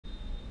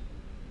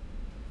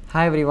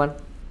Hi everyone.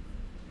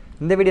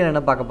 இந்த வீடியோல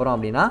என்ன பார்க்க போறோம்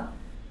அப்படினா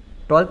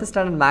 12th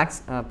standard maths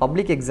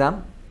public exam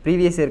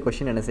previous year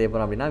question என்ன செய்ய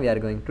போறோம் அப்படினா we are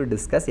going to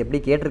discuss எப்படி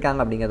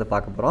கேட்டிருக்காங்க அப்படிங்கறத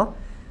பார்க்க போறோம்.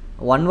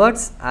 One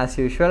words as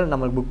usual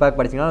நம்ம book back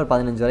படிச்சீங்கன்னா ஒரு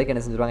 15 வரைக்கும்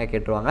என்ன செஞ்சுருவாங்க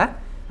கேட்றுவாங்க.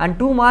 And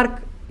 2 mark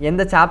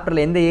எந்த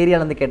சாப்டர்ல எந்த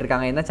ஏரியால இருந்து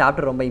கேட்டிருக்காங்க என்ன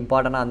சாப்டர் ரொம்ப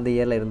இம்பார்ட்டன்ட்டா அந்த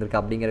இயர்ல இருந்திருக்கு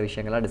அப்படிங்கற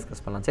விஷயங்களை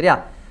டிஸ்கஸ் பண்ணலாம். சரியா?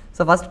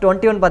 So first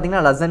 21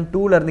 பாத்தீங்கன்னா lesson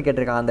 2 ல இருந்து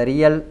கேட்டிருக்காங்க. அந்த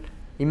ரியல்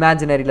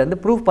இமேஜினரியில இருந்து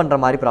ப்ரூஃப் பண்ற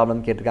மாதிரி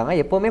ப்ராப்ளம் கேட்டிருக்காங்க.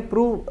 எப்பவுமே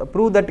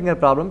ப்ரூவ் தட்ங்கற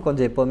ப்ராப்ளம்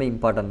கொஞ்சம் எப்பவுமே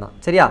இம்பார்ட்டன்ட் தான்.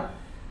 சரியா?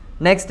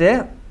 Next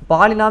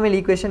polynomial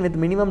equation with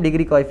minimum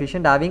degree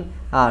coefficient having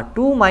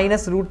 2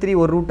 minus root 3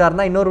 ஒரு ரூட்டா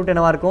இருந்தா இன்னொரு ரூட்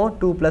என்னவா இருக்கும்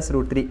 2 plus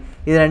root 3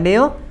 இது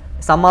ரெண்டையும்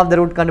sum of the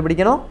root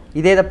கண்டுபிடிக்கணும்.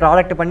 இதே இத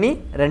ப்ராடக்ட் பண்ணி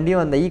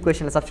ரெண்டையும் அந்த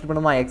ஈக்குவேஷன்ல சப்ஸ்டிட்யூட்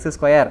பண்ணுமா x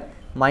square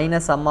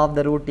minus sum of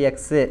the root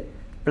x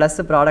plus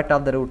product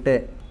of the root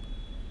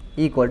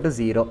equal to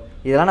 0.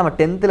 இதெல்லாம் நம்ம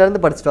 10th ல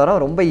இருந்து படிச்சிட்டு வரோம்.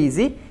 ரொம்ப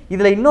ஈஸி.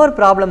 இதுல இன்னொரு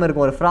ப்ராப்ளம்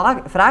இருக்கும். ஒரு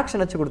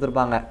ஃபிராக்ஷன் வச்சு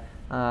கொடுத்திருப்பாங்க.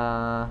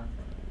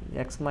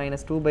 x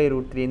minus 2 by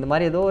root 3 இந்த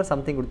மாதிரி ஏதோ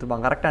சம்திங்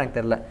கொடுத்திருப்பாங்க. கரெக்ட்டா எனக்கு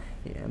தெரியல.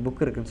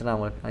 புக் இருக்குன்னு சொன்னா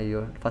உங்களுக்கு ஐயோ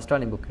ஃபர்ஸ்ட்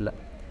ஒன் புக் இல்ல.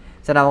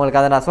 சரி நான்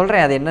உங்களுக்கு நான்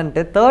சொல்றேன் அது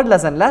என்னன்னு 3rd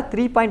லெசன்ல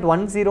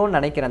 3.10 ன்னு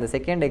நினைக்கிறேன். அந்த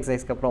செகண்ட்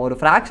எக்ஸர்சைஸ்க்கு அப்புறம் ஒரு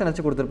ஃபிராக்ஷன்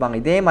வச்சு கொடுத்திருப்பாங்க.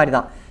 இதே மாதிரி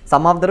தான்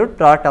sum of the root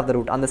product of the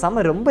root அந்த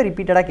சம் ரொம்ப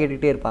ரிப்பீட்டடா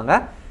கேட்டுட்டே இருப்பாங்க.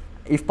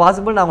 if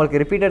possible நான்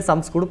உங்களுக்கு ரிப்பீட்டட்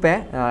சம்ஸ் கொடுப்பேன்.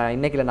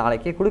 இன்னைக்கு இல்ல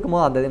நாளைக்கு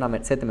கொடுக்கும்போது அந்த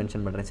நான் சேர்த்து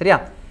மென்ஷன் பண்றேன். சரியா?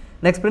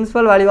 Next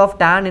principal value of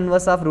tan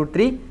inverse of root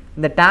 3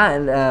 இந்த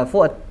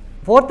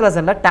fourth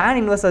லெசன்ல tan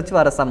inverse வச்சு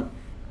வர சம்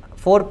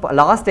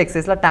லாஸ்ட்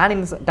எக்ஸர்சைஸ்ல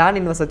tan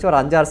inverse வச்சு ஒரு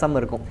 5-6 சம்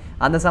இருக்கும்.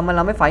 அந்த சம்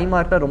எல்லாமே 5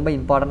 மார்க்ல ரொம்ப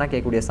இம்பார்ட்டன்ட்டா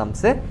கேட்கக்கூடிய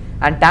சம்ஸ்.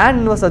 and tan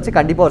inverse வச்சு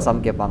கண்டிப்பா ஒரு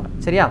சம் கேட்பாங்க.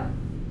 சரியா?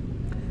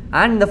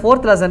 and இந்த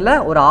fourth லெசன்ல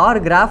ஒரு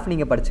 6 கிராஃப்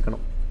நீங்க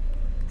படிச்சுக்கணும்.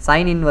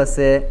 sin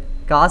inverse,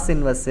 cos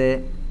inverse,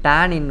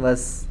 tan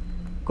inverse,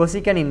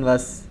 cosecant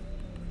inverse,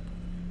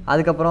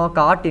 அதுக்கு அப்புறம்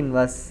cot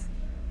inverse,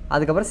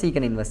 அதுக்கு அப்புறம்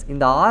secant inverse.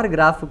 இந்த 6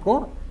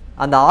 கிராஃப்க்கும்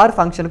அந்த 6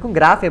 ஃபங்க்ஷனுக்கும்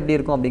கிராஃப் எப்படி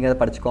இருக்கும் அப்படிங்கறத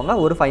படிச்சுக்கோங்க.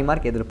 ஒரு 5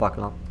 மார்க்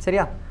எதிர்பார்க்கலாம்.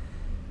 சரியா?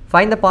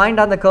 Find the point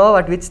on the curve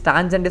at which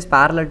tangent is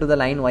parallel to the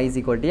line y is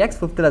equal to x.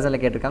 5th லெசன்ல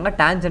கேட்டிருக்காங்க.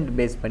 tangent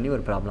பேஸ் பண்ணி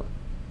ஒரு problem.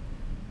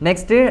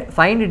 Next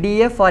find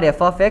df for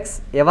f of x,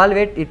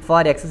 evaluate it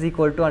for x is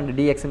equal to and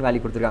dx ன்னு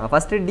value கொடுத்திருக்காங்க.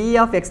 First d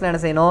of x னா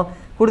என்ன செய்யணும்?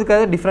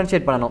 கொடுக்கிறத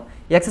differentiate பண்ணனும்.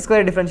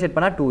 x2 differentiate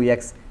பண்ணா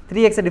 2x,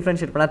 3x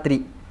டிஃபரன்ஷியேட் பண்ணா 3.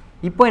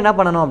 இப்போ என்ன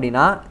பண்ணனும்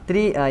அப்படினா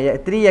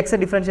 3x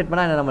டிஃபரன்ஷியேட்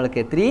பண்ணா என்ன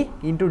நமக்கு 3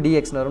 *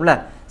 dx ன்னு வரும்ல.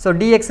 சோ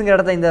dx ங்கற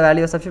இடத்துல இந்த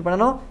வேல்யூவை சப்ஸ்டிட்யூட்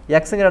பண்ணனும்.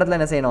 x ங்கற இடத்துல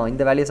என்ன செய்யணும்?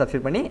 இந்த வேல்யூவை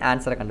சப்ஸ்டிட்யூட் பண்ணி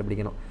ஆன்சரை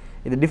கண்டுபிடிக்கணும்.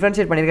 இது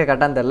டிஃபரன்ஷியேட் பண்ணிருக்க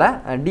கரெக்ட்டா தெரியல.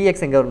 dx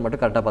எங்க வரும்னு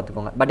மட்டும் கரெக்ட்டா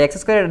பாத்துக்கோங்க. பட்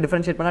x2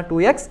 டிஃபரன்ஷியேட் பண்ணா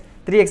 2x,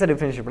 3x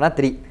டிஃபரன்ஷியேட் பண்ணா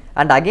 3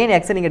 and again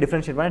x நீங்க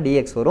டிஃபரன்ஷியேட் பண்ணா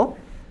dx வரும்.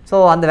 சோ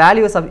அந்த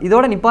வேல்யூவை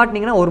இதோட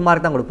நிப்பாட்டினீங்கன்னா 1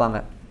 மார்க் தான் கொடுப்பாங்க.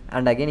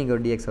 and again இங்க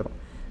ஒரு dx வரும்.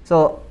 சோ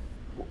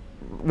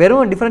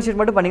வெறும் டிஃபரன்ஷியேட்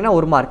மட்டும் பண்ணீங்கன்னா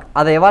 1 மார்க்.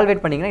 அதை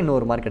எவாலுவேட் பண்ணீங்கன்னா இன்னும்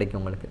 1 மார்க்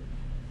கிடைக்கும் உங்களுக்கு.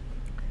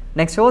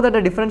 Next, show that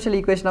the differential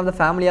equation of the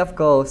family of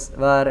curves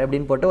were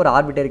எப்படின்னு போட்டு ஒரு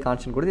arbitrary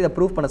constant கொடுத்து இதை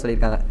ப்ரூஃப் பண்ண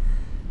சொல்லியிருக்காங்க.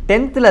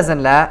 10th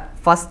லெசன்ல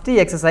first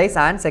exercise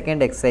and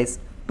second exercise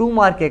 2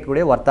 mark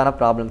கேட்கக்கூடிய ஒர்த்தான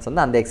ப்ராப்ளம்ஸ்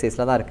வந்து அந்த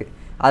எக்ஸசைஸ்ல தான் இருக்கு.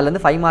 அதுல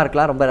இருந்து 5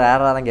 மார்க்லாம் ரொம்ப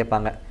ரேரா தான்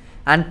கேட்பாங்க.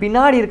 அண்ட்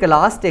பின்னாடி இருக்க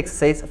லாஸ்ட்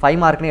எக்ஸசைஸ் 5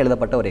 மார்க்னு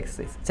எழுதப்பட்ட ஒரு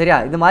எக்ஸசைஸ். சரியா?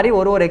 இது மாதிரி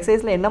ஒரு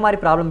எக்ஸசைஸ்ல என்ன மாதிரி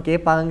ப்ராப்ளம்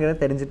கேட்பாங்கங்கறத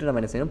தெரிஞ்சிட்டு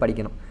நம்ம என்ன செய்யணும்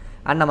படிக்கணும்.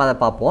 அண்ட் நம்ம அதை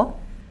பார்ப்போம்.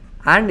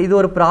 and இது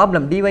ஒரு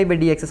ப்ராப்ளம்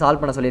dy/dx சால்வ்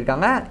பண்ண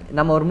சொல்லிருக்காங்க.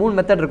 நம்ம ஒரு 3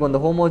 மெத்தட் இருக்கும். இந்த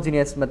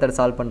ஹோமோஜீனியஸ் மெத்தட்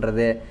சால்வ்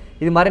பண்றது.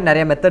 இது மாதிரி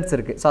நிறைய மெத்தட்ஸ்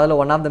இருக்கு. சோ அதுல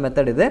ஒன் ஆஃப் தி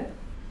மெத்தட் இது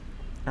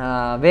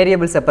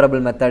வேரியபிள்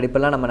செப்பரபிள் மெத்தட்.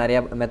 இப்பலாம் நம்ம நிறைய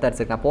மெத்தட்ஸ்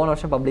இருக்கு. நான் போன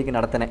வருஷம் பப்ளிக்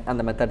நடத்தினேன்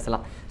அந்த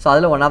மெத்தட்ஸ்லாம். சோ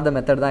அதுல ஒன் ஆஃப் தி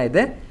மெத்தட் தான்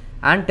இது.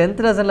 and 10th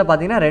லெசன்ல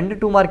பாத்தீங்கன்னா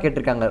 2 மார்க்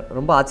கேட்டிருக்காங்க.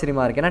 ரொம்ப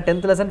ஆச்சரியமா இருக்கு. ஏன்னா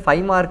 10th லெசன்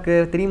 5 மார்க்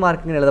 3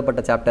 மார்க்னு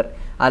எழுதப்பட்ட சாப்டர்.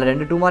 அதுல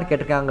 2 மார்க்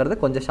கேட்டிருக்காங்கிறது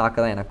கொஞ்சம் ஷாக்கா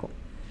தான் எனக்கும்.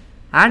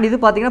 and இது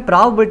பாத்தீங்கன்னா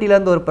ப்ராபபிலிட்டில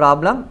இருந்து ஒரு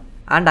ப்ராப்ளம்.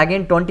 and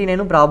again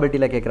 29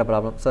 ப்ராபபிலிட்டில கேக்குற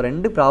ப்ராப்ளம். சோ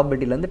ரெண்டு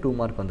ப்ராபபிலிட்டில இருந்து 2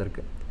 மார்க்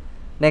வந்திருக்கு.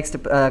 நெக்ஸ்ட்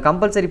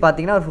கம்பல்சரி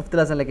பாத்தீங்கன்னா ஒரு 5th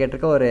லெசன்ல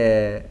கேட்டிருக்க ஒரு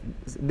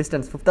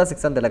டிஸ்டன்ஸ் 5th ஆ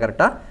 6th தெரியல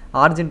கரெக்ட்டா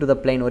origin to the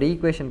plane ஒரு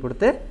ஈக்குவேஷன்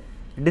கொடுத்து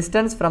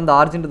distance from the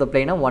origin to the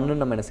plane 1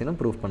 ன்னு நம்ம என்ன செய்யணும்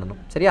ப்ரூஃப் பண்ணனும்.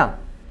 சரியா?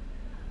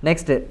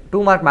 நெக்ஸ்ட்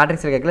 2 மார்க்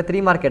மேட்ரிக்ஸ்ல கேக்கல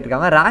 3 மார்க்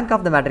கேட்டிருக்காங்க. ரேங்க்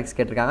ஆஃப் தி மேட்ரிக்ஸ்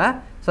கேட்டிருக்காங்க.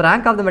 So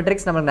rank of the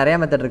matrix நமக்கு நிறைய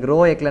மெத்தட் இருக்கு. ரோ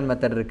எக்லன்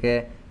மெத்தட் இருக்கு.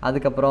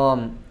 அதுக்கு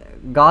அப்புறம்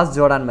காஸ்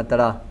ஜோர்டான்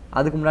மெத்தடா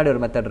அதுக்கு முன்னாடி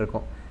ஒரு மெத்தட்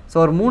இருக்கும். சோ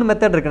ஒரு 3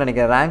 மெத்தட் இருக்குன்னு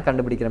நினைக்கிறேன் ரேங்க்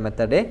கண்டுபிடிக்கிற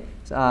மெத்தட்.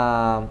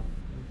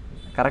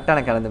 கரெக்ட்டா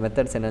எனக்கு அந்த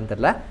மெத்தட்ஸ் என்னன்னு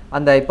தெரியல.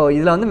 அந்த இப்போ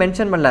இதுல வந்து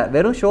மென்ஷன் பண்ணல.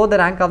 வெறும் show the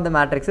rank of the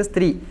matrix is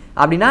 3.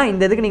 அப்படினா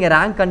இந்த இதுக்கு நீங்க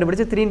ரேங்க்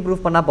கண்டுபிடிச்சு 3 ன்னு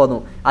ப்ரூஃப் பண்ணா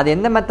போதும். அது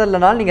எந்த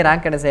மெத்தட்லனாலும் நீங்க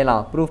ரேங்க் என்ன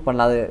செய்யலாம் ப்ரூஃப்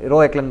பண்ணலாம். அது ரோ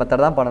எக்லன்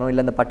மெத்தட் தான் பண்ணனும்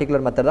இல்ல இந்த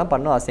பர்టిక్యులர் மெத்தட் தான்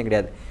பண்ணனும் அவசியம்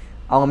கிடையாது.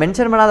 அவங்க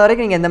மென்ஷன் பண்ணாத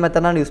வரைக்கும் நீங்க எந்த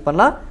மெத்தட்னாலும் யூஸ்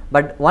பண்ணலாம்.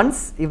 But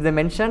once if they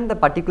mention the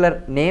particular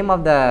name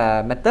of the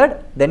method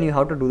then you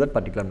have to do that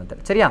particular method.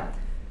 சரியா?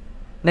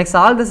 Next,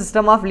 solve the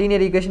system of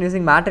linear equation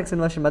using matrix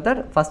inversion method.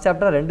 First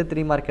chapter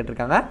 3 mark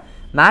கேட்டிருக்காங்க.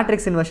 matrix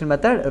inversion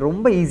method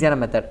ரொம்ப ஈஸியான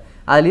method.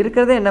 அதுல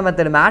இருக்குறது என்ன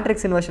method? matrix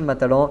inversion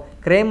மெத்தடும்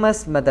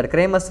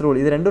Cramer's rule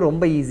இது ரெண்டும்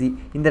ரொம்ப ஈஸி.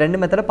 இந்த ரெண்டு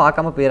மெத்தட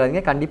பார்க்காம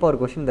போயிராதீங்க. கண்டிப்பா ஒரு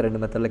क्वेश्चन இந்த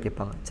ரெண்டு மெத்தட்ல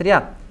கேட்பாங்க. சரியா?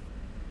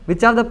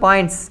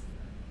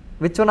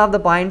 which one of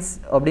the points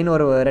அப்படினு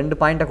ஒரு ரெண்டு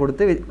பாயிண்ட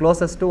கொடுத்து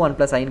closest to 1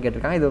 + i ன்னு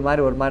கேட்டிருக்காங்க. இது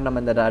ஒரு மாதிரி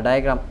நம்ம இந்த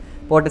டயகிராம்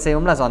போட்டு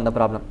செய்வோம்ல சோ அந்த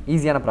ப்ராப்ளம்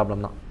ஈஸியான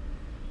ப்ராப்ளம் தான்.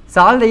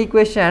 solve the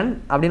equation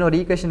அப்படின்னு ஒரு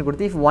ஈக்குவேஷன்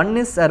கொடுத்து if 1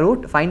 is a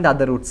root find the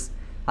other roots.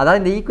 அதாவது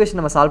இந்த ஈக்குவேஷன்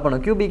நம்ம சால்வ்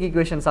பண்ணோம், கியூபிக்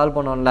ஈக்குவேஷன் சால்வ்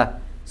பண்ணோம்ல.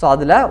 ஸோ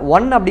அதில்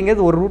 1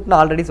 அப்படிங்கிறது ஒரு ரூட்னு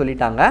ஆல்ரெடி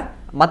சொல்லிட்டாங்க,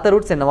 மற்ற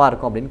ரூட்ஸ் என்னவா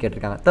இருக்கும் அப்படின்னு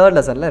கேட்டிருக்காங்க. தேர்ட்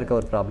லெசனில் இருக்க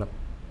ஒரு problem.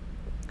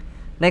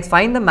 Next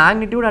find the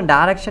magnitude and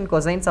direction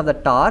cosines of the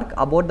dark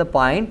about the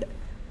point.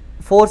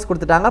 Force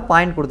கொடுத்துட்டாங்க,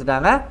 பாயிண்ட்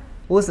கொடுத்துட்டாங்க,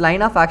 whose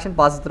line of action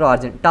passes through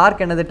origin.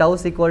 Dark என்னது, tau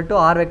is equal to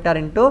r vector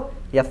into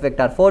f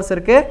vector. Force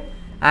இருக்குது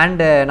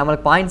and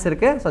நம்மளுக்கு points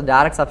இருக்குது. So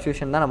direct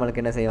substitution தான்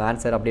நம்மளுக்கு என்ன செய்யும்,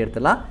 ஆன்சர் அப்படி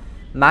எடுத்துலாம்.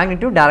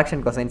 மேக்னிடியூட்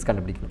டைரக்ஷன் கொசைன்ஸ்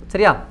கண்டுபிடிக்கணும்.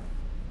 சரியா?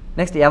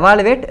 Next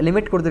evaluate.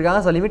 லிமிட்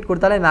கொடுத்துருக்காங்க. ஸோ லிமிட்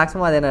கொடுத்தாலே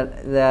மேக்ஸிமம் அது என்ன,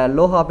 இந்த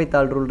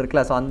லோஹாபித்தால் ரூல்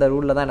இருக்குல்ல, ஸோ அந்த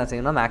ரூலில் தான் என்ன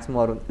செய்யணும்னா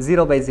மேக்ஸிமம் வரும்.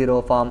 0/0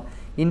 form,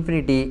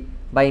 infinity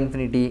by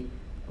infinity,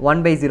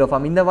 1/0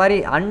 form, இந்த மாதிரி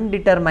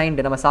அன்டிட்டர்மைண்ட்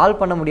நம்ம சால்வ்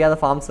பண்ண முடியாத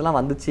ஃபார்ம்ஸ்லாம்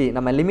வந்துச்சு,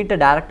 நம்ம லிமிட்டை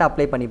டேரெக்டாக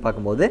அப்ளை பண்ணி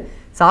பார்க்கும்போது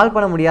சால்வ்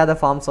பண்ண முடியாத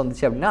ஃபார்ம்ஸ்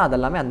வந்துச்சு அப்படின்னா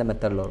அதெல்லாமே அந்த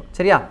மெத்தடில் வரும்.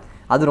 சரியா?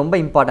 அது ரொம்ப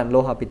இம்பார்ட்டன்ட்,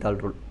 லோஹாபித்தால்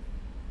ரூல்.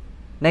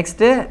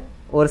 நெக்ஸ்ட்டு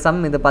ஒரு சம்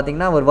இது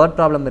பார்த்தீங்கன்னா ஒரு வேர்ட்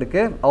ப்ராப்ளம்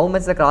இருக்குது. How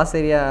much the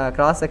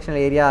cross sectional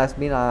area has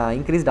been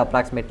increased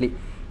approximately.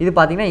 இது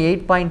பார்த்தீங்கன்னா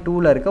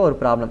 8.2ல் இருக்க ஒரு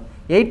ப்ராப்ளம்.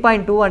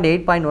 8.2 அண்ட்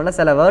 8.1ல்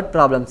சில வேர்ட்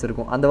ப்ராப்ளம்ஸ்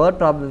இருக்கும். அந்த வேர்ட்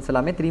ப்ராப்ளம்ஸ்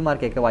எல்லாமே 3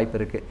 மார்க் கேட்க வாய்ப்பு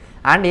இருக்குது.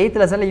 அண்ட் 8th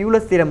லெசனில்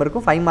யூலர்ஸ் தியரம்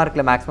இருக்கும், 5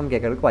 மார்க்கில் மேக்ஸிமம்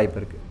கேட்கறதுக்கு வாய்ப்பு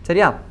இருக்குது.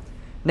 சரியா?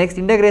 நெக்ஸ்ட்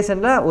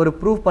இன்டகிரேஷனில் ஒரு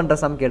ப்ரூஃப் பண்ணுற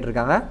சம்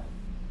கேட்டிருக்காங்க.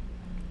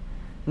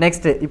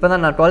 நெக்ஸ்ட்டு இப்போ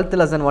தான் நான் 12th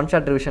லெசன் ஒன்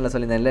ஷாட் ரிவிஷனில்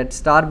சொல்லியிருந்தேன், let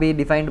star B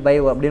defined by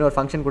அப்படின்னு ஒரு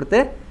ஃபங்க்ஷன்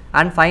கொடுத்து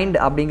அண்ட் ஃபைண்ட்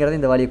அப்படிங்கிறது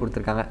இந்த வேல்யூ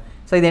கொடுத்துருக்காங்க.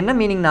 ஸோ இது என்ன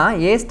மீனிங்னா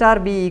a star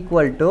b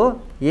equal to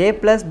a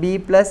plus b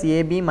plus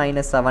ab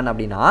minus 7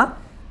 அப்படின்னா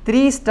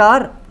 3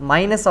 ஸ்டார்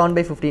மைனஸ்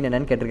 7/15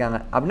 என்னன்னு கேட்டிருக்காங்க.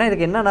 அப்படின்னா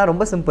இதுக்கு என்னன்னா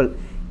ரொம்ப சிம்பிள்,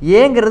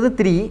 ஏங்கிறது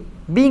 3,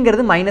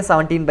 பிங்கிறது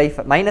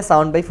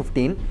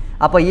 -7/15.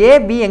 அப்போ ஏ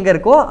பி எங்கே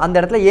இருக்கோ அந்த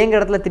இடத்துல ஏங்கிற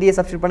இடத்துல 3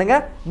 சப்ஸ்டியூட்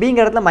பண்ணுங்கள்,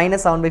 பிங்கிற இடத்துல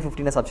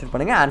 -7/15 சப்ஸ்டியூட்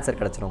பண்ணுங்கள், ஆன்சர்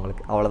கிடச்சிடும்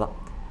உங்களுக்கு. அவ்வளோதான்.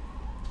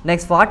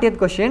 Next 40th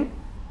question,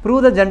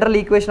 prove the general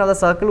equation of the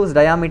circle whose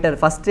diameter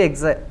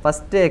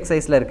first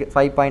எக்ஸசைஸில் இருக்குது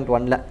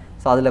 5.1ல்.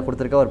 ஸோ அதில்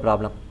கொடுத்துருக்க ஒரு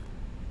ப்ராப்ளம்.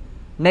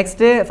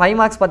 நெக்ஸ்ட்டு 5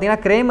 மார்க்ஸ்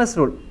பார்த்தீங்கன்னா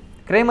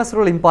கிரேமஸ்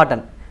ரூல்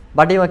இம்பார்ட்டன்ட்.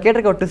 பட் இவங்க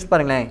கேட்டிருக்க ஒரு ட்விஸ்ட்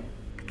பாருங்களேன்,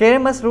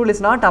 Cramer's rule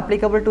is not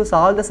applicable to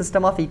solve the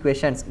system of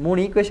equations. 3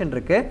 equation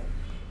இருக்குது,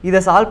 இதை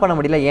சால்வ் பண்ண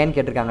முடியல, ஏன்னு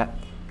கேட்டிருக்காங்க.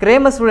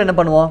 கிரேமஸ் ரூல் என்ன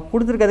பண்ணுவோம்,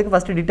 கொடுத்துருக்கிறதுக்கு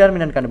ஃபஸ்ட்டு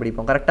டிட்டர்மினன்ட்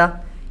கண்டுபிடிப்போம். கரெக்டாக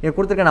இங்கே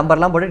கொடுத்துருக்க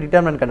நம்பர்லாம் போட்டு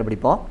டிட்டர்மினன்ட்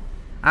கண்டுபிடிப்போம்.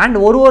 அண்ட்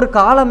ஒரு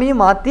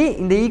காலமையும் மாற்றி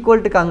இந்த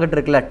ஈக்குவல்ட்டுக்கு அங்கிட்டு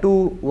இருக்குல்ல 2,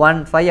 1,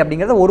 5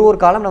 அப்படிங்கிறத ஒரு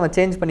காலம் நம்ம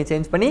சேஞ்ச்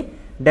பண்ணி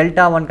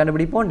டெல்டா 1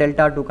 கண்டுபிடிப்போம்,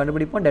 டெல்டா 2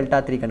 கண்டுபிடிப்போம், டெல்டா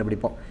 3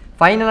 கண்டுபிடிப்போம்.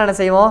 ஃபைனலாக என்ன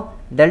செய்வோம்,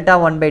 டெல்டா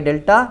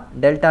 1/டெல்டா,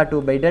 டெல்டா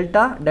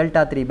 2/டெல்டா,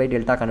 டெல்டா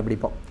 3/டெல்டா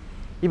கண்டுபிடிப்போம்.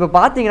 இப்போ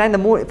பார்த்தீங்கன்னா இந்த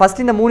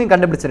ஃபஸ்ட்டு இந்த 3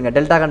 கண்டுபிடிச்சிருங்க,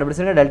 டெல்டா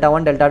கண்டுபிடிச்சிருங்க, டெல்டா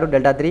 1, டெல்டா 2,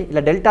 டெல்டா 3.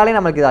 இல்லை டெல்டாலே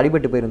நம்மளுக்கு இது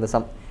அடிபட்டு போயிருந்த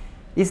சம்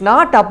இஸ்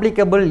நாட்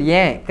அப்ளிகபிள்.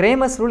 ஏன்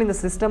கிரேமஸ் ரூல் இந்த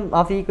சிஸ்டம்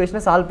ஆஃப்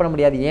ஈக்குவேஷனை சால்வ் பண்ண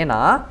முடியாது? ஏன்னா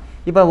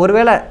இப்போ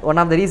ஒருவேளை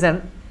ஒன் ஆஃப் த ரீசன்,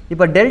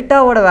 இப்போ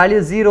டெல்டாவோட வேல்யூ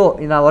 0,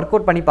 நான் ஒர்க்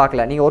அவுட் பண்ணி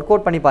பார்க்கல, நீங்கள் ஒர்க்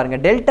அவுட் பண்ணி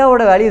பாருங்கள்.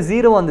 டெல்டாவோட வேல்யூ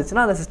 0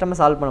 வந்துச்சுன்னா அந்த சிஸ்டமை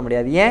சால்வ் பண்ண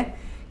முடியாது. ஏன்?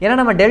 ஏன்னா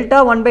நம்ம டெல்டா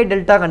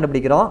 1/டெல்டா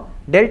கண்டுபிடிக்கிறோம்,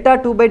 டெல்டா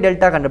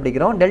 2/டெல்டா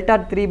கண்டுபிடிக்கிறோம், டெல்டா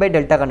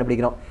 3/டெல்டா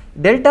கண்டுபிடிக்கிறோம்.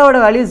 டெல்டாவோட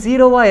வேல்யூ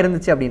 0வாக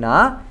இருந்துச்சு அப்படின்னா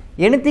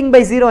எனிதிங்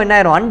பை 0 என்ன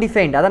ஆயிரும்,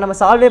 அன்டிஃபைன்ட். அதை நம்ம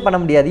சால்வே பண்ண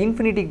முடியாது,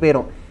 இன்ஃபினிட்டிக்கு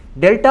போயிடும்.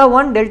 டெல்டா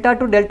 1, டெல்டா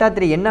 2, டெல்டா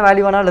 3 என்ன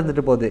வேல்யூ வேணாலும்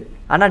இருந்துட்டு போகுது.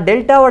 ஆனால்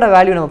டெல்டாவோட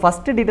வேல்யூ நம்ம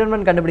ஃபஸ்ட்டு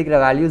டிட்டர்மெண்ட் கண்டுபிடிக்கிற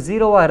வேல்யூ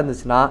 0வாக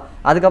இருந்துச்சுன்னா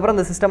அதுக்கப்புறம்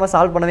இந்த சிஸ்டமை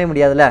சால்வ் பண்ணவே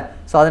முடியாதுல்ல.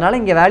 ஸோ அதனால்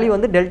இங்கே வேல்யூ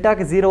வந்து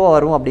டெல்டாக்கு 0வாக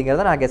வரும்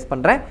அப்படிங்கிறத நான் கெஸ்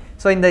பண்ணுறேன்.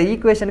 ஸோ இந்த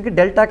ஈக்குவேஷனுக்கு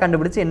டெல்டா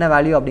கண்டுபிடிச்சி என்ன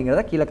வேல்யூ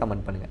அப்படிங்கிறத கீழே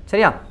கமெண்ட் பண்ணுங்கள்.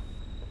 சரியா?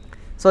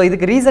 ஸோ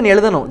இதுக்கு ரீசன்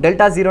எழுதணும்.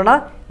 Delta 0னா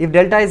if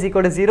delta is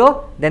equal to 0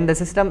 then the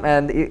system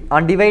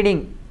on dividing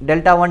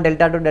delta 1,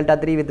 delta 2, delta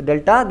 3 with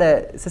delta the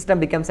system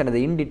becomes எனது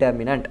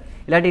இன்டிட்டர்மினன்ட்.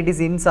 இல்லாட்டி இட்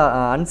இஸ்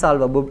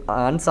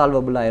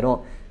அன்சால்வபுள் ஆயிரும்.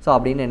 ஸோ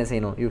அப்படின்னு என்ன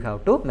செய்யணும், you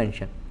have to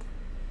mention.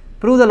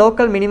 Prove the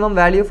local minimum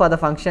value for the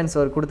functions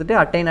ஒரு கொடுத்துட்டு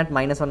attain at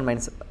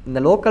 -1 இந்த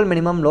local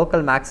minimum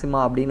local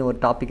maxima அப்படின்னு ஒரு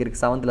டாபிக்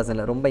இருக்குது 7th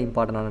லெசனில், ரொம்ப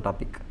இம்பார்ட்டண்டான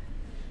topic.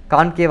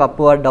 Concave,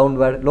 upward,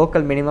 downward,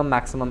 local minimum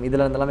maximum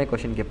இதில் இருந்தெல்லாமே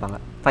கொஷின் கேட்பாங்க.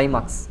 5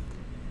 marks.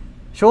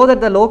 Show that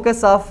the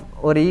locus of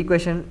ஒரு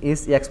equation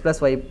is x +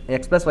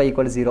 y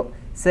 = 0.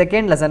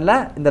 Second லெசனில்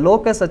இந்த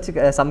லோக்கஸ் வச்சு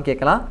சம்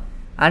கேட்கலாம்.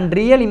 அண்ட்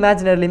ரியல்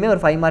இமேஜினரிலையுமே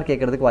ஒரு 5 மார்க்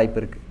கேட்கறதுக்கு வாய்ப்பு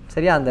இருக்குது.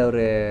 சரியா? அந்த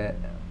ஒரு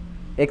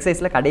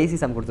எக்ஸசைஸில் கடைசி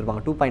சம்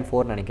கொடுத்துருப்பாங்க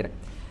 2.4 நினைக்கிறேன்.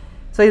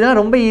 ஸோ இதெல்லாம்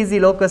ரொம்ப ஈஸி.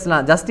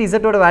 லோக்கஸ்லாம் ஜஸ்ட்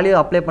இசட்டோட வேல்யூ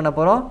அப்ளை பண்ண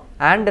போகிறோம்.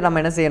 அண்ட்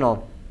நம்ம என்ன செய்யணும்,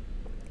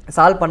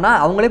 சால்வ் பண்ணால்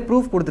அவங்களே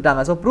ப்ரூஃப்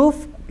கொடுத்துட்டாங்க. ஸோ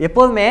ப்ரூஃப்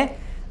எப்போதுமே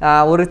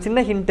ஒரு சின்ன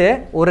ஹிண்ட்டு,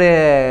 ஒரு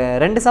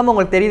 2 சம்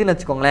உங்களுக்கு தெரியுதுன்னு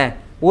வச்சுக்கோங்களேன்.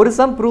 ஒரு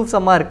சம் ப்ரூஃப்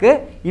சம்மாக இருக்குது,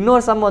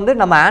 இன்னொரு சம் வந்து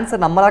நம்ம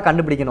ஆன்சர் நம்மளாக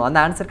கண்டுபிடிக்கணும். அந்த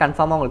ஆன்சர்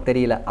கன்ஃபார்மாக உங்களுக்கு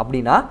தெரியல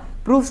அப்படின்னா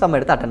ப்ரூஃப் சம்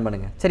எடுத்து அட்டன்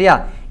பண்ணுங்கள். சரியா?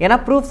 ஏன்னா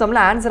ப்ரூஃப்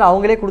சம்மில் ஆன்சர்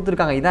அவங்களே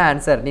கொடுத்துருக்காங்க, இதான்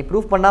ஆன்சர், நீ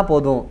ப்ரூஃப் பண்ணால்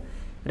போதும்.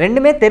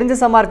 ரெண்டுமே தெரிஞ்ச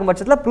சம்மாக இருக்கும்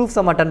பட்சத்தில் ப்ரூஃப்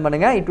சம் அட்டன்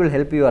பண்ணுங்கள், it will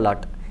help you a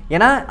lot.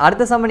 ஏன்னா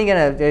அடுத்த சம்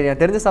நீங்கள்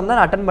தெரிஞ்ச சம்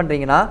தான் அட்டன்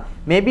பண்ணுறீங்கன்னா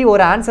மேபி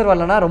ஒரு ஆன்சர்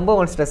வரலன்னா ரொம்ப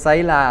உங்களுக்கு ஸ்ட்ரெஸ்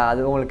ஆகி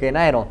அது உங்களுக்கு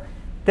என்ன ஆயிரும்,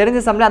 தெரிஞ்ச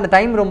சம்மில் அந்த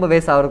டைம் ரொம்ப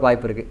வேஸ்ட் ஆகிறதுக்கு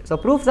வாய்ப்பு இருக்குது. ஸோ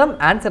ப்ரூஃப் சம்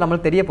ஆன்சர்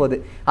நம்மளுக்கு தெரிய போகுது.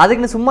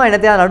 அதுக்குன்னு சும்மா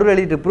என்னத்தையா நடுவில்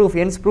எழுதிட்டு ப்ரூஃப்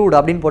என்ஸ் ப்ரூவ்ட்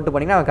அப்படின்னு போட்டு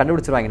பண்ணிங்கன்னா அவங்க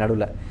கண்டுபிடிச்சிருவாங்க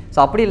நடுவில். ஸோ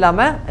அப்படி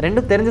இல்லாமல்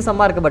ரெண்டும் தெரிஞ்ச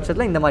சம்மாக இருக்க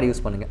பட்சத்தில் இந்த மாதிரி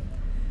யூஸ் பண்ணுங்கள்.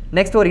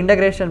 நெக்ஸ்ட் ஒரு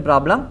இன்டகிரேஷன்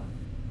ப்ராப்ளம்.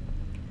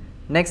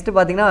 நெக்ஸ்ட்டு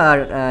பார்த்தீங்கன்னா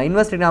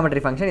இன்வெர்ஸ்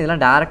ட்ரிகோனோமெட்ரி ஃபங்க்ஷன்.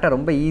 இதெல்லாம் டேரெக்டாக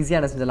ரொம்ப ஈஸியாக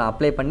என்ன செஞ்சலாம்,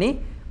 அப்ளை பண்ணி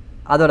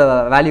அதோட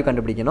வேல்யூ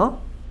கண்டுபிடிக்கணும்.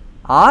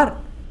 R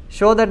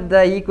show that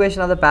the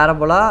equation of the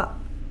parabola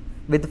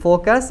with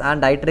focus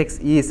and டைட்ரிக்ஸ்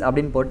is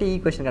அப்படின்னு போட்டு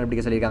ஈக்குவேஷன்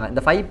கண்டுபிடிக்க சொல்லியிருக்காங்க.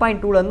 இந்த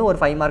 5.2லேருந்து ஒரு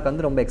 5 மார்க்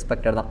வந்து ரொம்ப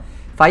எக்ஸ்பெக்டட் தான்.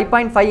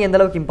 5.5 எந்த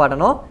அளவுக்கு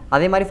இம்பார்ட்டனோ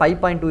அதே மாதிரி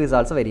 5.2 is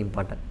also very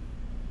important.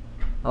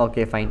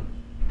 Okay fine.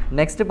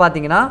 Next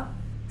பார்த்தீங்கன்னா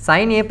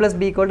sin a plus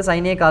b equal to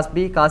sin a cos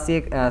b cos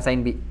a sin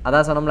b.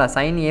 அதான் சொன்னோம்ல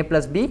sin a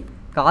plus b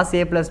cos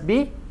a plus b,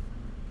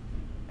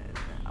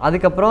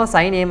 அதுக்கப்புறம்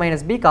sin a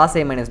minus b cos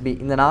a minus b.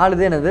 இந்த 4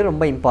 இது என்னது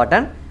ரொம்ப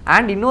important.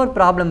 And இன்னொரு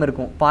problem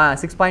இருக்கும்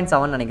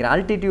 6.7 நினைக்கிறேன்,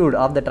 altitude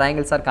of the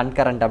triangles are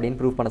concurrent அப்படின்னு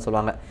ப்ரூவ் பண்ண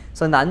சொல்லுவாங்க.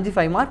 ஸோ இந்த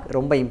 5 மார்க்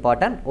ரொம்ப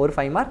இம்பார்ட்டன்ட். ஒரு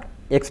 5 மார்க்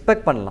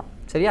எக்ஸ்பெக்ட் பண்ணலாம்.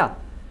 சரியா?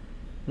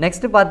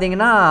 நெக்ஸ்ட்டு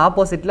பார்த்தீங்கன்னா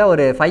ஆப்போசிட்டில்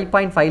ஒரு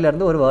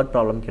 5.5லேருந்து ஒரு வேர்ட்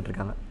ப்ராப்ளம்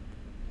கேட்டிருக்காங்க.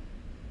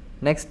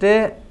 நெக்ஸ்ட்டு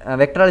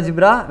வெக்டர்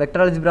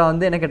அல்ஜிப்ரா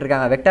வந்து என்ன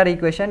கேட்டிருக்காங்க, vector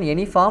equation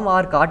any form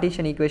R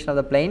Cartesian equation of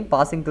the plane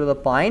passing through the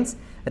points,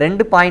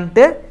 2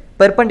 point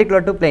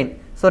perpendicular to plane.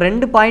 So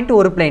 2 point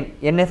ஒரு பிளேன்,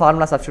 என்ன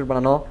ஃபார்முலா சப்ஸ்டியூட்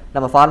பண்ணணும்,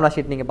 நம்ம ஃபார்முலா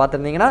ஷீட் நீங்கள்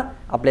பார்த்துருந்தீங்கன்னா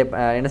அப்ளை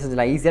என்ன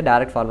செஞ்சலாம், ஈஸியாக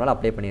டேரக்ட் ஃபார்முலா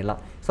அப்ளை பண்ணிடலாம்.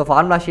 ஸோ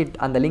ஃபார்முலா ஷீட்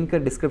அந்த லிங்க்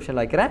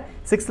டிஸ்கிரிப்ஷனில் வைக்கிறேன்.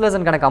 6th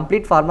லெசனுக்கான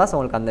கம்ப்ளீட் ஃபார்முலாஸ்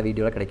உங்களுக்கு அந்த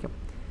வீடியோவில் கிடைக்கும்.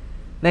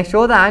 Next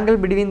show the angle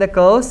between the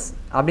curves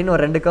அப்படின்னு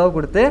ஒரு 2 கர்வ்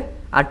கொடுத்து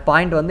அட்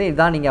பாயிண்ட் வந்து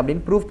இதுதான் நீங்கள்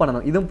அப்படின்னு ப்ரூஃப்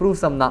பண்ணணும். இதுவும்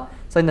ப்ரூஃப் சம் தான்.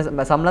 ஸோ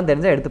இந்த சம்லாம்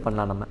தெரிஞ்சால் எடுத்து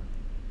பண்ணலாம் நம்ம.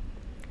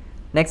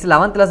 நெக்ஸ்ட்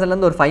 11th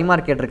லெசன்லேருந்து ஒரு 5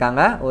 மார்க்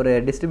கேட்டிருக்காங்க, ஒரு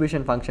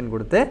டிஸ்ட்ரிபியூஷன் ஃபங்க்ஷன்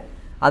கொடுத்து.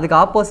 அதுக்கு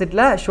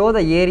ஆப்போசிட்டில் show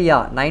the area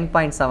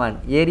 9.7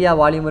 area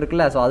volume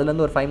இருக்குல்ல, ஸோ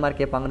அதுலேருந்து ஒரு 5 மார்க்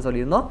கேட்பாங்கன்னு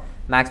சொல்லியிருந்தோம்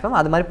மேக்ஸிமம்.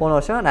 அது மாதிரி போன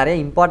வருஷம் நிறைய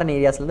இம்பார்ட்டன்ட்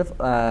ஏரியாஸ்லேருந்து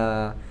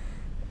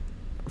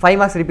 5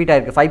 மார்க்ஸ் ரிப்பீட்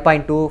ஆகிருக்கு.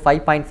 5.2,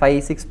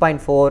 5.5,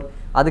 6.4,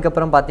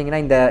 அதுக்கப்புறம்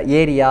பார்த்தீங்கன்னா இந்த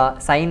area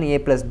sin a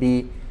plus b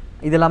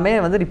இதெல்லாமே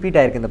வந்து ரிப்பீட்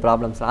ஆகிருக்கு இந்த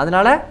ப்ராப்ளம்ஸ்.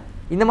 அதனால்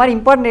இந்த மாதிரி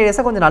இம்பார்ட்டன்ட்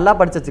ஏரியாஸை கொஞ்சம் நல்லா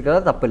படிச்சு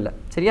வச்சுக்கிறது தப்பு இல்லை.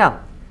 சரியா?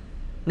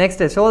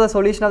 Next show the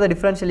solution of the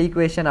differential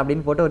equation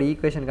அப்படின்னு போட்டு ஒரு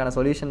ஈக்குவேஷனுக்கான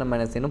சொல்யூஷன் நம்ம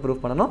என்ன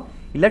ப்ரூஃப் பண்ணணும்.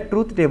 இல்லை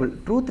ட்ரூத்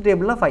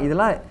டேபிள்லாம்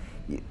இதெல்லாம்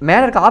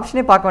மேலே இருக்க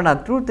ஆப்ஷனே பார்க்க வேண்டாம்.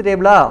 ட்ரூத்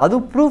டேபிளா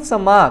அதுவும் ப்ரூஃப்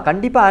சம்மா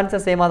கண்டிப்பாக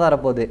ஆன்சர் சேமாக தான்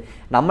வரப்போகுது.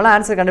 நம்மளாம்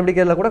ஆன்சர்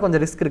கண்டுபிடிக்கிறதுல கூட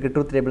கொஞ்சம் ரிஸ்க் இருக்குது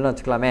ட்ரூத் டேபிள்னு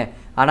வச்சுக்கலாமே.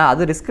 ஆனால்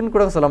அது ரிஸ்க்குன்னு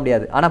கூட சொல்ல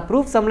முடியாது. ஆனால்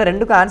ப்ரூஃப் சம்மில்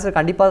 2க்கும் ஆன்சர்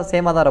கண்டிப்பாக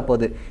சேமாக தான்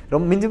வரப்போகுது.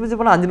 ரொம்ப மிஞ்சி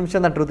போனால் 5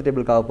 நிமிஷம் தான் ட்ரூத்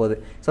டேபிளுக்காக போகுது.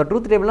 ஸோ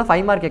ட்ரூத் டேபிள்லாம்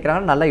 5 மார்க்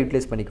கேட்குறாங்க, நல்லா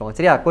யூட்டிலைஸ் பண்ணிக்கோங்க.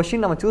 சரியா?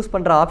 கொஸ்டின் நம்ம சூஸ்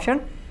பண்ணுற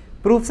ஆப்ஷன்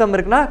ப்ரூஃப் சம்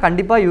இருக்குன்னா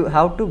கண்டிப்பாக you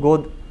have to go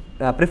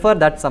prefer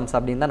that sums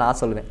அப்படின்னு தான் நான்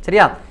சொல்லுவேன்.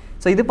 சரியா?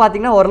 ஸோ இது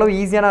பார்த்தீங்கன்னா ஓரளவு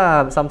ஈஸியான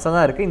சம்ஸாக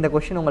தான் இருக்குது. இந்த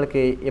கொஸ்டின்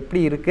உங்களுக்கு எப்படி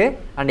இருக்குது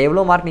அண்ட்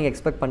எவ்வளோ மார்க் நீங்கள்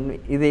எக்ஸ்பெக்ட் பண்ணி,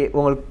 இது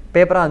உங்களுக்கு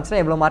பேப்பராக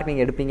இருந்துச்சுன்னா எவ்வளோ மார்க்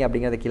நீங்கள் எடுப்பீங்க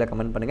அப்படிங்கிறத கீழே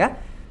கமெண்ட் பண்ணுங்கள்.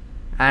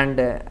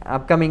 அண்ட்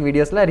அப்கமிங்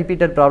வீடியோஸில்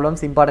ரிப்பீட்டட்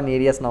ப்ராப்ளம்ஸ் இம்பார்ட்டன்ட்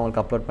ஏரியாஸ் நான்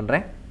உங்களுக்கு அப்லோட்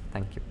பண்ணுறேன்.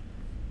 தேங்க்யூ.